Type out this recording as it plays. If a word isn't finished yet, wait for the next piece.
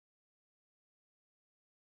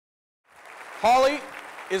Holly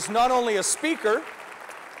is not only a speaker,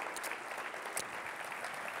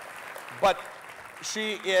 but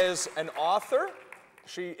she is an author,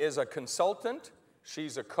 she is a consultant,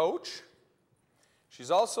 she's a coach.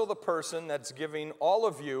 She's also the person that's giving all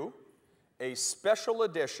of you a special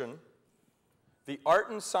edition, The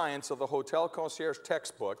Art and Science of the Hotel Concierge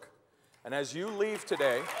textbook. And as you leave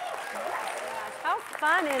today... How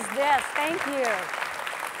fun is this? Thank you.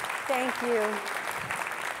 Thank you.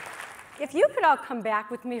 If you could all come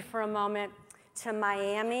back with me for a moment to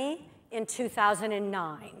Miami in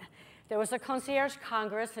 2009. There was a Concierge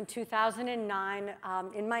Congress in 2009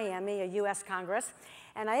 in Miami, a US Congress,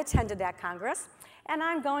 and I attended that Congress. And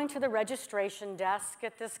I'm going to the registration desk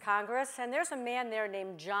at this Congress, and there's a man there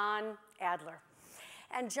named John Adler.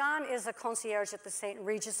 And John is a concierge at the St.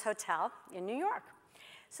 Regis Hotel in New York.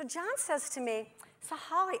 So John says to me, so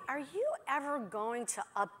Holly, are you ever going to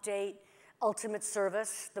update Ultimate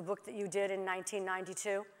Service, the book that you did in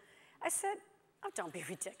 1992? I said, oh, don't be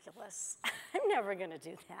ridiculous. I'm never going to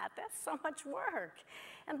do that. That's so much work.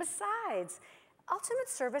 And besides, Ultimate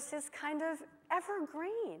Service is kind of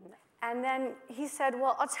evergreen. And then he said,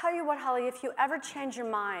 well, I'll tell you what, Holly, if you ever change your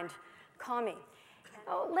mind, call me.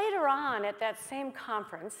 Well, later on at that same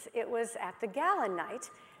conference, it was at the gala night,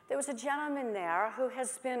 there was a gentleman there who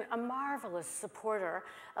has been a marvelous supporter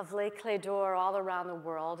of Les Clés d'Or all around the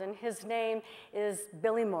world, and his name is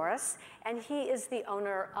Billy Morris, and he is the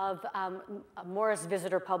owner of Morris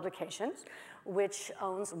Visitor Publications, which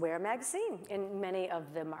owns Wear magazine in many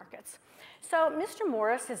of the markets. So Mr.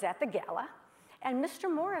 Morris is at the gala, and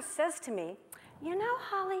Mr. Morris says to me, you know,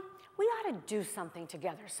 Holly, we ought to do something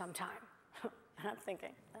together sometime. And I'm thinking,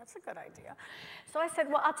 that's a good idea. So I said,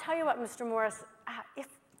 well, I'll tell you what, Mr. Morris, if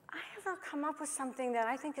I ever come up with something that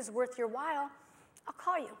I think is worth your while, I'll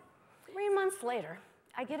call you. 3 months later,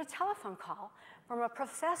 I get a telephone call from a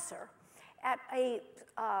professor at a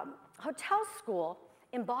hotel school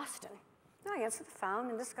in Boston. And I answer the phone,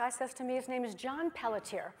 and this guy says to me, his name is John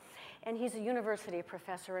Pelletier, and he's a university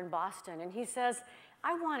professor in Boston. And he says,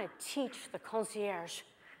 I want to teach the concierge,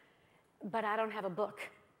 but I don't have a book.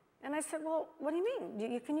 And I said, well, what do you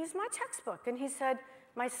mean? You can use my textbook. And he said,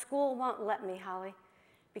 my school won't let me, Holly,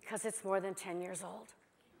 because it's more than 10 years old.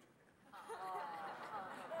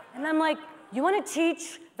 And I'm like, you want to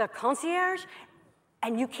teach the concierge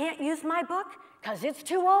and you can't use my book because it's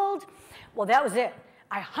too old? Well, that was it.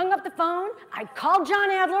 I hung up the phone, I called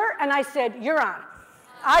John Adler, and I said, you're on.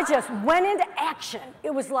 I just went into action.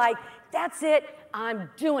 It was like, that's it, I'm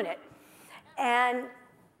doing it. And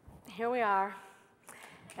here we are.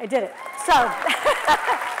 I did it. So,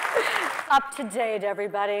 up to date,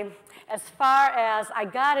 everybody. I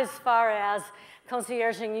got as far as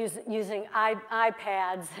concierging using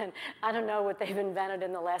iPads, and I don't know what they've invented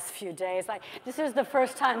in the last few days. This is the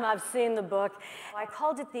first time I've seen the book. I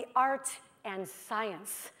called it The Art and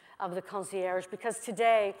Science of the Concierge, because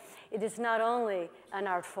today it is not only an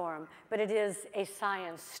art form, but it is a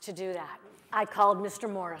science to do that. I called Mr.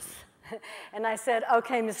 Morris, and I said,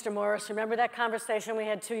 okay, Mr. Morris, remember that conversation we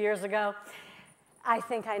had 2 years ago? I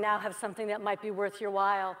think I now have something that might be worth your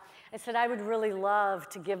while. I said, I would really love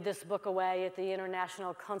to give this book away at the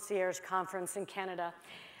International Concierge Conference in Canada.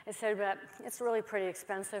 I said, but it's really pretty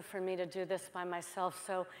expensive for me to do this by myself,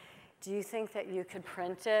 so do you think that you could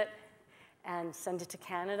print it and send it to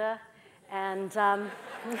Canada? And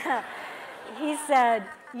he said,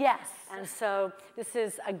 yes. And so this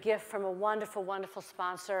is a gift from a wonderful, wonderful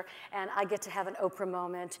sponsor, and I get to have an Oprah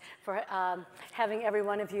moment for having every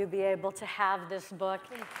one of you be able to have this book.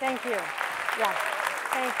 Thank you. Yeah,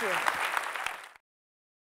 thank you.